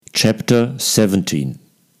Chapter 17.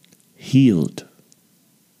 Healed.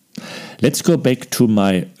 Let's go back to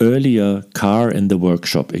my earlier car in the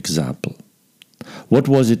workshop example. What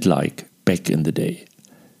was it like back in the day?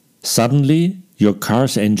 Suddenly, your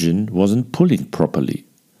car's engine wasn't pulling properly.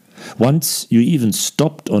 Once you even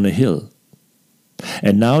stopped on a hill.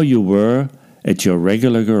 And now you were at your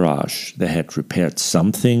regular garage. They had repaired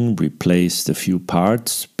something, replaced a few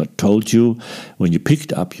parts, but told you when you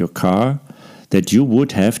picked up your car that you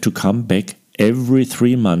would have to come back every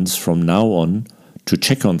 3 months from now on to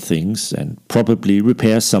check on things and probably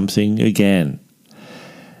repair something again.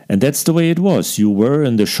 And that's the way it was. You were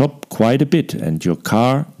in the shop quite a bit and your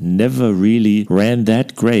car never really ran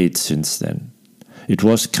that great since then. It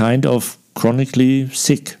was kind of chronically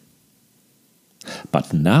sick.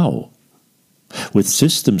 But now, with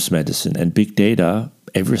systems medicine and big data,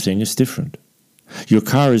 everything is different. Your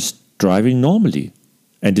car is driving normally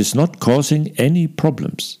and is not causing any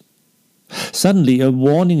problems. Suddenly a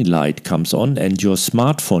warning light comes on and your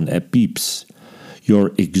smartphone app beeps.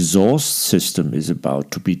 Your exhaust system is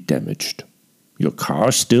about to be damaged. Your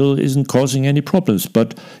car still isn't causing any problems,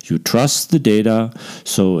 but you trust the data,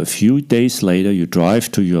 so a few days later you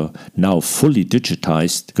drive to your now fully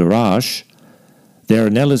digitized garage. Their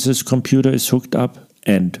analysis computer is hooked up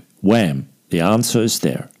and wham, the answer is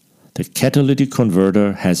there. The catalytic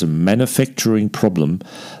converter has a manufacturing problem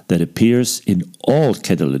that appears in all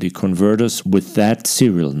catalytic converters with that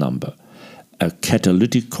serial number. A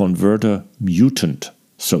catalytic converter mutant,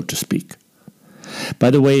 so to speak.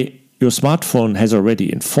 By the way, your smartphone has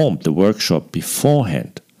already informed the workshop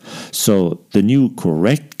beforehand, so the new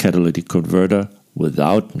correct catalytic converter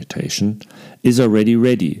without mutation is already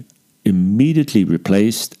ready, immediately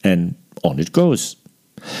replaced, and on it goes.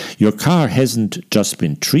 Your car hasn't just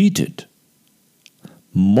been treated.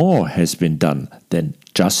 More has been done than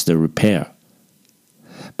just a repair.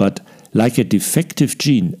 But like a defective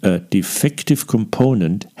gene, a defective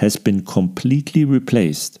component has been completely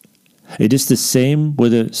replaced. It is the same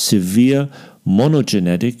with a severe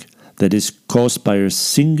monogenetic that is caused by a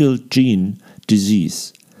single gene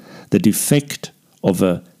disease. The defect of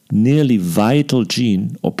a nearly vital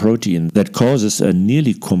gene or protein that causes a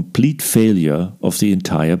nearly complete failure of the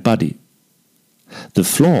entire body. The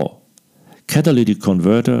flaw, catalytic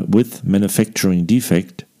converter with manufacturing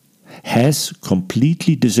defect, has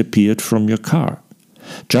completely disappeared from your car.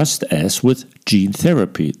 Just as with gene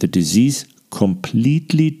therapy, the disease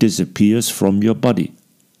completely disappears from your body.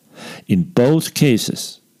 In both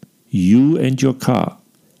cases, you and your car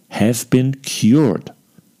have been cured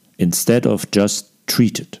instead of just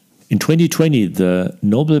treated. In 2020, the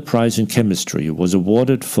Nobel Prize in Chemistry was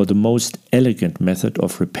awarded for the most elegant method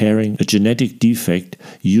of repairing a genetic defect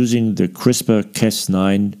using the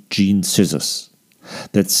CRISPR-Cas9 gene scissors.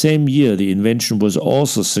 That same year, the invention was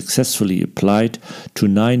also successfully applied to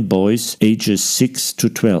 9 boys ages 6 to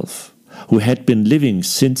 12, who had been living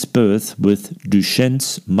since birth with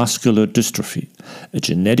Duchenne's muscular dystrophy, a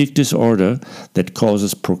genetic disorder that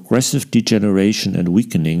causes progressive degeneration and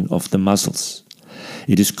weakening of the muscles.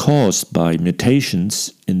 It is caused by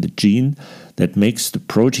mutations in the gene that makes the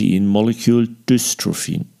protein molecule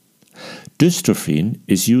dystrophin. Dystrophin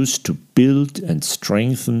is used to build and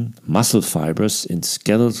strengthen muscle fibers in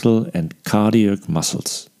skeletal and cardiac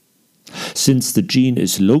muscles. Since the gene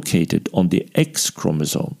is located on the X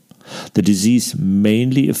chromosome, the disease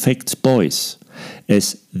mainly affects boys,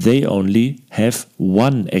 as they only have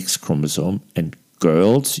one X chromosome and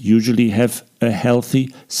girls usually have a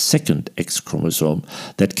healthy second X chromosome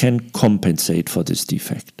that can compensate for this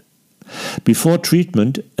defect. Before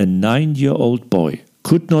treatment, a 9-year-old boy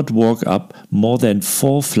could not walk up more than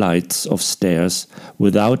 4 flights of stairs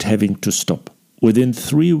without having to stop. Within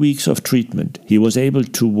 3 weeks of treatment, he was able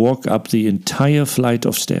to walk up the entire flight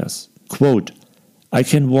of stairs. Quote, "I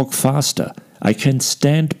can walk faster, I can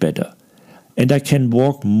stand better, and I can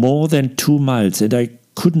walk more than 2 miles, and I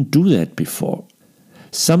couldn't do that before."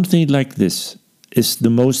 Something like this is the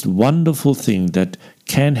most wonderful thing that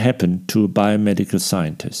can happen to a biomedical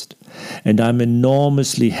scientist. And I'm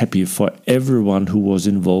enormously happy for everyone who was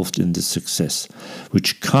involved in this success,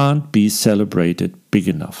 which can't be celebrated big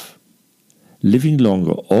enough. Living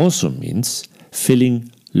longer also means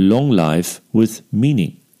filling long life with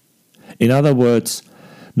meaning. In other words,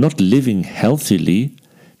 not living healthily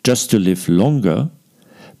just to live longer,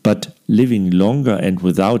 but living longer and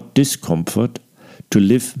without discomfort to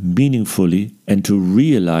live meaningfully and to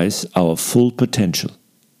realize our full potential.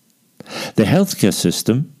 The healthcare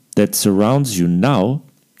system that surrounds you now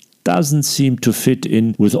doesn't seem to fit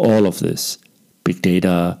in with all of this. Big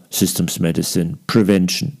data, systems medicine,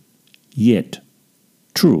 prevention. Yet.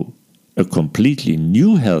 True, a completely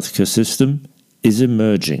new healthcare system is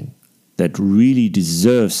emerging that really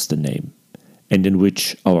deserves the name, and in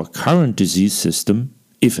which our current disease system,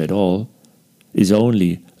 if at all, is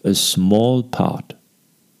only a small part.